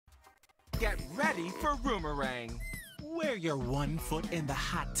Get ready for Roomerang, where you're 1 foot in the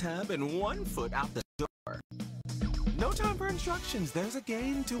hot tub and 1 foot out the door. No time for instructions, there's a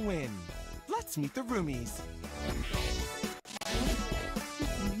game to win. Let's meet the roomies.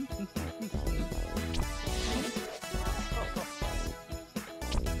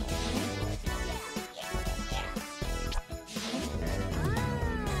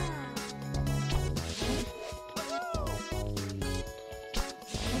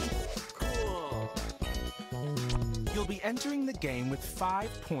 You'll be entering the game with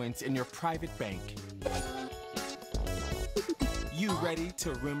 5 points in your private bank. You ready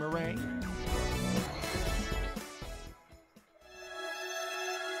to Roomerang?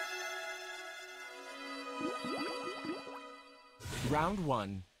 Round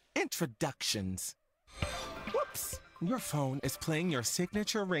 1, Introductions. Whoops! Your phone is playing your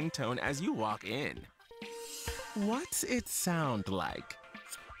signature ringtone as you walk in. What's it sound like?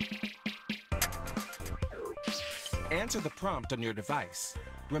 Answer the prompt on your device.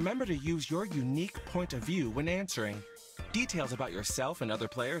 Remember to use your unique point of view when answering. Details about yourself and other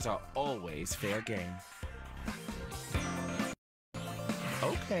players are always fair game.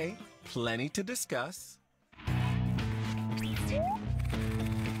 Okay, plenty to discuss.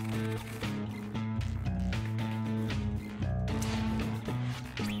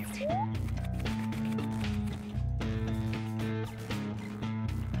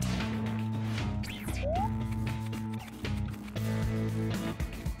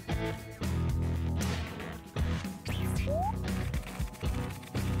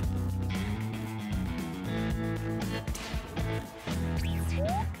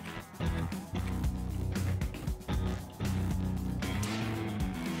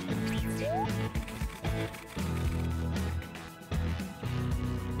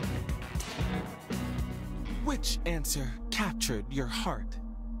 Which answer captured your heart?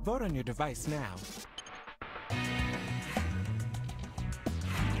 Vote on your device now.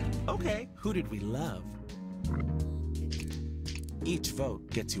 Okay, who did we love? Each vote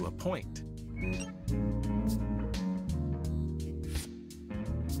gets you a point.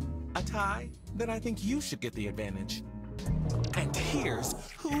 A tie? Then I think you should get the advantage. And here's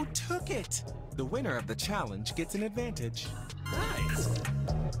who took it. The winner of the challenge gets an advantage. Nice.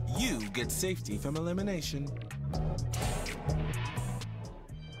 You get safety from elimination.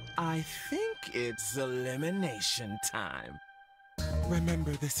 I think it's elimination time.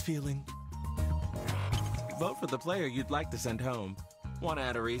 Remember this feeling. Vote for the player you'd like to send home. Want to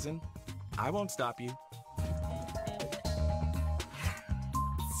add a reason? I won't stop you.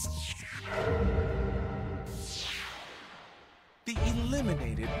 The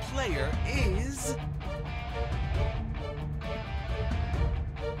eliminated player is...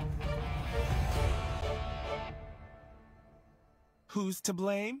 Who's to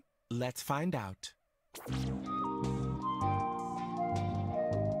blame? Let's find out.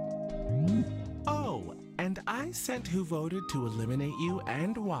 Oh, and I sent who voted to eliminate you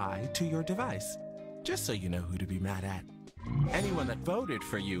and why to your device, just so you know who to be mad at. Anyone that voted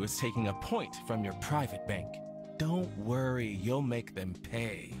for you is taking a point from your private bank. Don't worry, you'll make them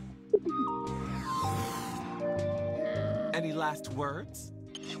pay. Any last words?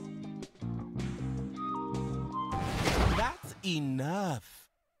 That's enough.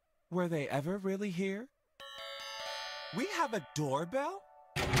 Were they ever really here? We have a doorbell?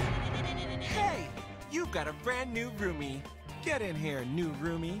 Hey, you've got a brand new roomie. Get in here, new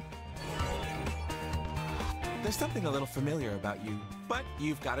roomie. There's something a little familiar about you, but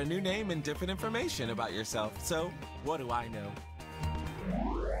you've got a new name and different information about yourself, so what do I know?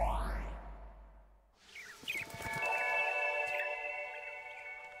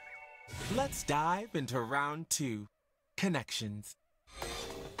 Let's dive into round 2, Connections.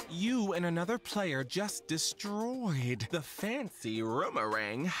 You and another player just destroyed the fancy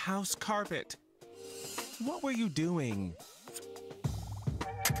Roomerang House carpet. What were you doing?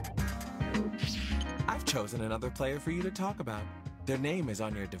 I've chosen another player for you to talk about. Their name is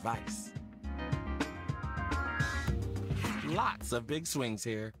on your device. Lots of big swings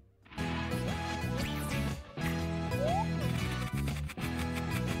here.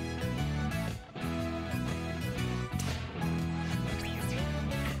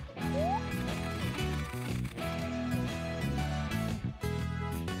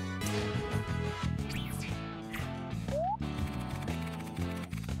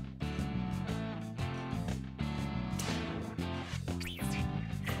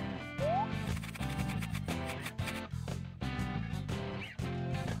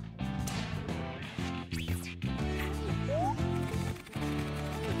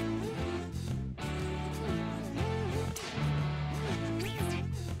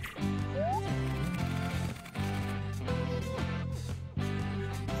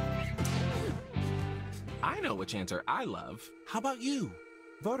 know which answer I love. How about you?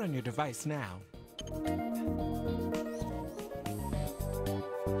 Vote on your device now.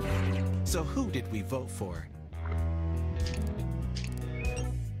 So who did we vote for?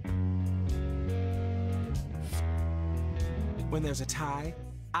 When there's a tie,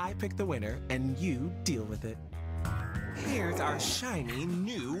 I pick the winner and you deal with it. Here's our shiny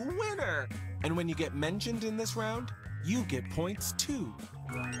new winner! And when you get mentioned in this round, you get points too.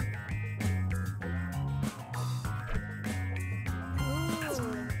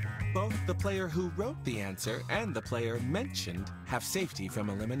 Both the player who wrote the answer and the player mentioned have safety from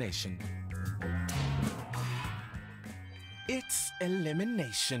elimination. It's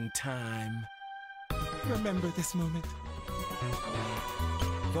elimination time. Remember this moment?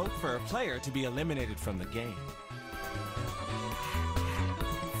 Vote for a player to be eliminated from the game.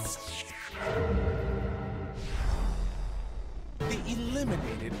 The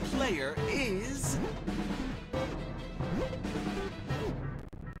eliminated player is...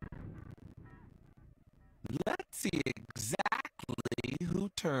 Let's see exactly who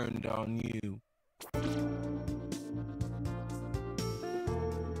turned on you.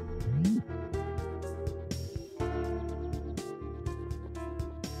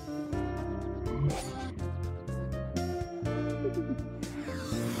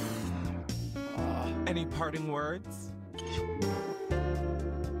 Any parting words?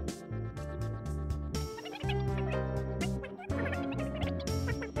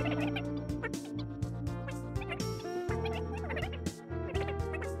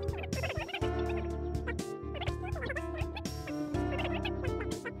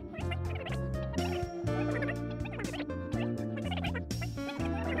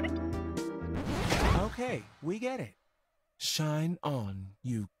 Okay, we get it. Shine on,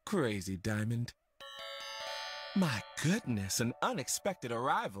 you crazy diamond. My goodness, an unexpected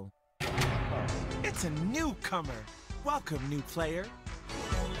arrival. It's a newcomer. Welcome, new player.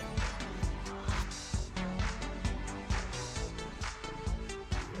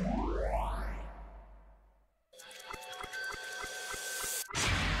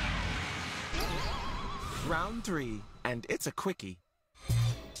 Round 3, and it's a quickie.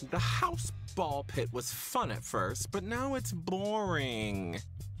 The house ball pit was fun at first, but now it's boring.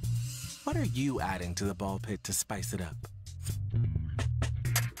 What are you adding to the ball pit to spice it up?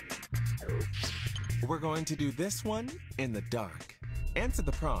 We're going to do this one in the dark. Answer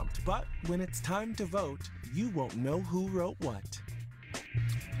the prompt, but when it's time to vote, you won't know who wrote what.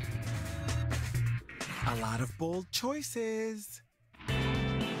 A lot of bold choices.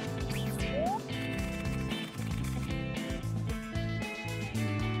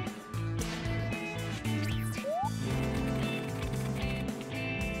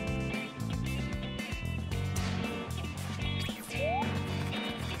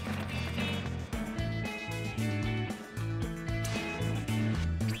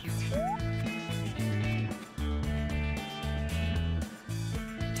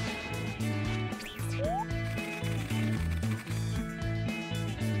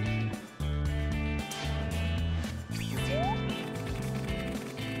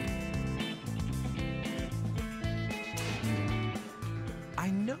 I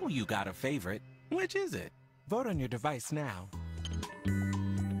know you got a favorite. Which is it? Vote on your device now.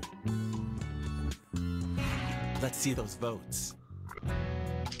 Let's see those votes.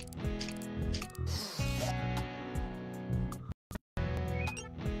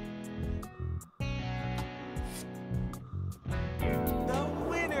 The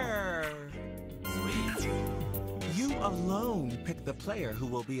winner! Sweet. You alone pick the player who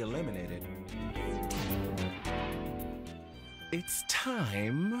will be eliminated. It's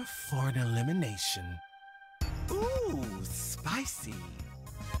time for an elimination. Ooh, spicy.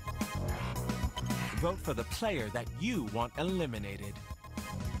 Vote for the player that you want eliminated.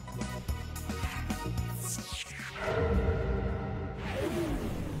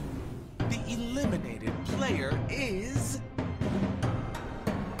 The eliminated player is...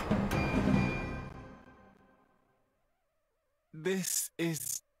 This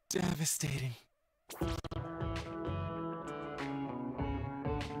is devastating.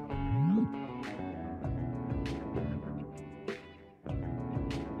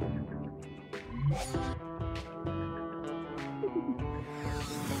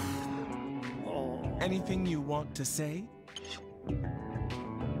 Anything you want to say?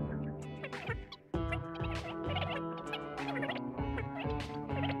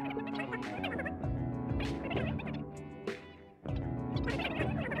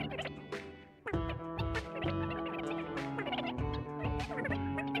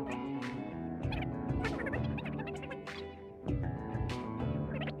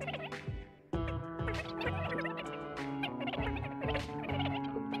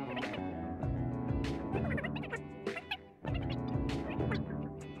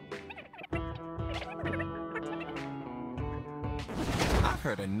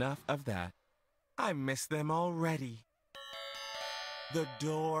 heard enough of that. I miss them already. The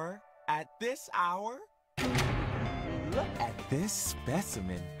door at this hour? Look at this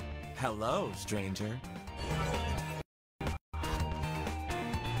specimen. Hello, stranger.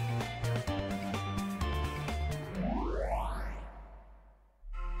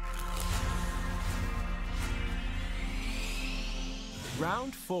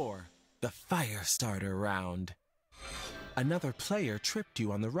 Round 4, the Firestarter round. Another player tripped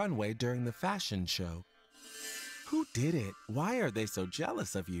you on the runway during the fashion show. Who did it? Why are they so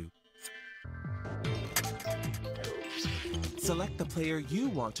jealous of you? Select the player you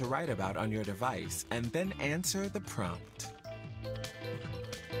want to write about on your device and then answer the prompt.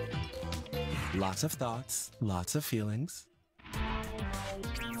 Lots of thoughts, lots of feelings.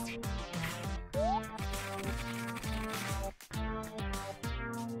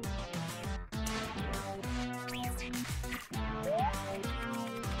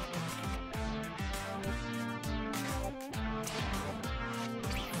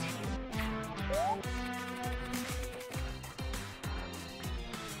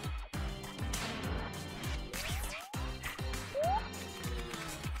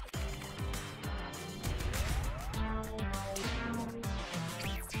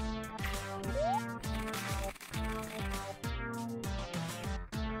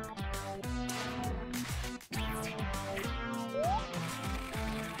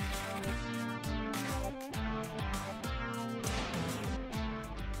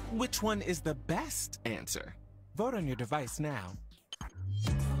 Which one is the best answer? Vote on your device now.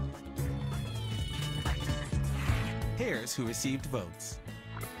 Here's who received votes.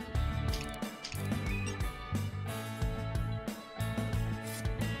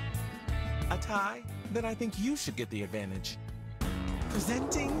 A tie? Then I think you should get the advantage.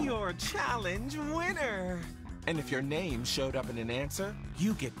 Presenting your challenge winner! And if your name showed up in an answer,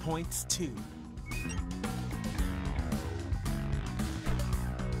 you get points too.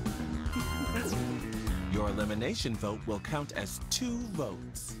 Your elimination vote will count as 2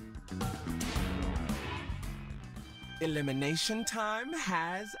 votes. Elimination time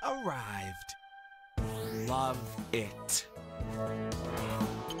has arrived. Love it.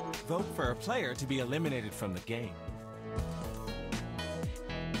 Vote for a player to be eliminated from the game.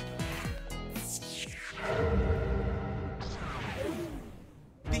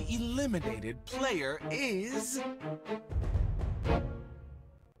 The eliminated player is...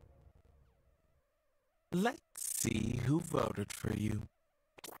 Let's see who voted for you.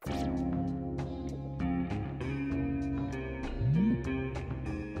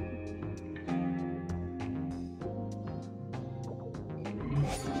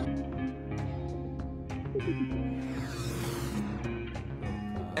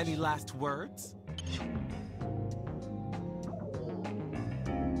 Any last words?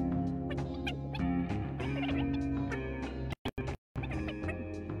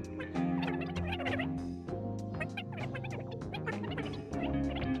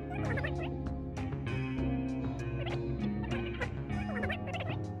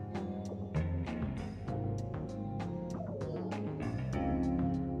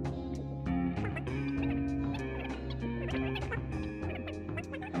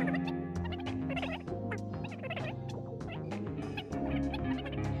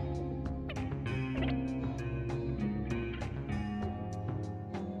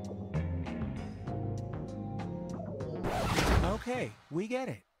 Okay, we get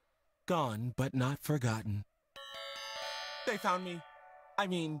it. Gone, but not forgotten. They found me. I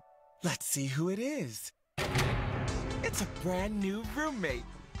mean, let's see who it is. It's a brand new roommate.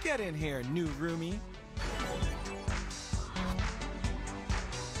 Get in here, new roomie.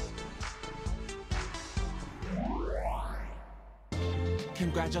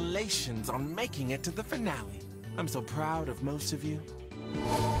 Congratulations on making it to the finale. I'm so proud of most of you.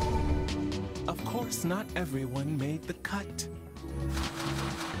 Of course, not everyone made the cut.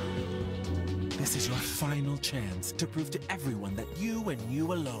 This is your final chance to prove to everyone that you and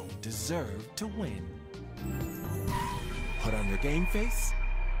you alone deserve to win. Put on your game face.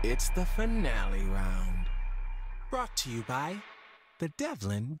 It's the finale round. Brought to you by the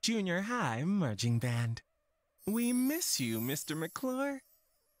Devlin Junior High Marching Band. We miss you, Mr. McClure.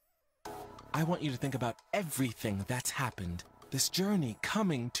 I want you to think about everything that's happened, this journey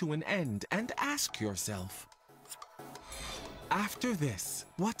coming to an end, and ask yourself, after this,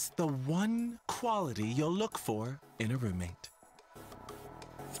 what's the one quality you'll look for in a roommate?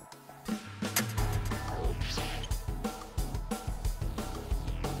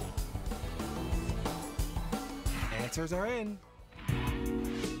 Answers are in.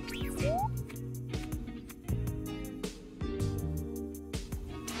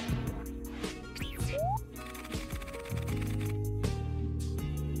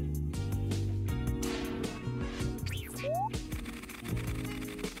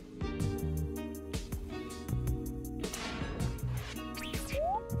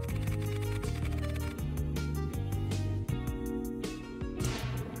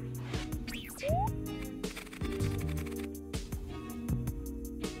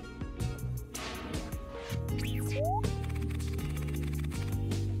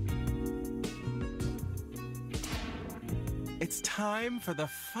 it's time for the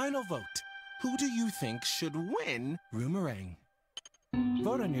final vote. Who do you think should win Roomerang?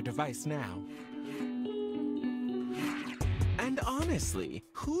 Vote on your device now. And honestly,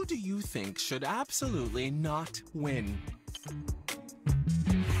 who do you think should absolutely not win?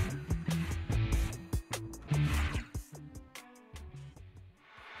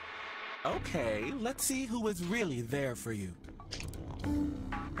 Okay, let's see who was really there for you.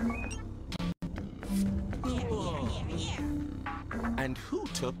 And who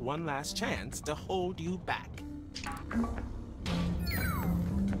took one last chance to hold you back?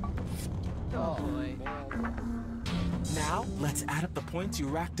 Oh boy. Now, let's add up the points you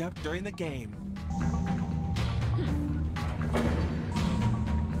racked up during the game.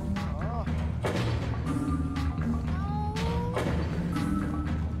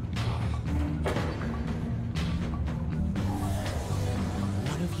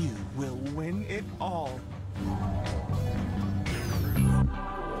 One of you will win it all.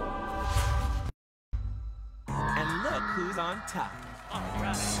 And look who's on top. All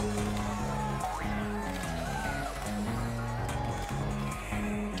right.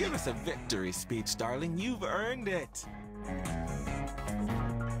 Give us a victory speech, darling. You've earned it.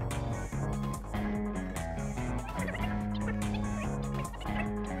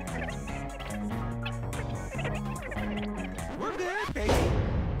 We're good, baby.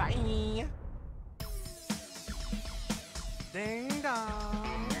 Bye. Ding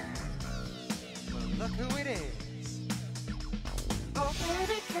dong. Well, look who it is. Oh,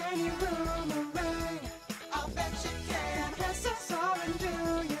 baby, can you room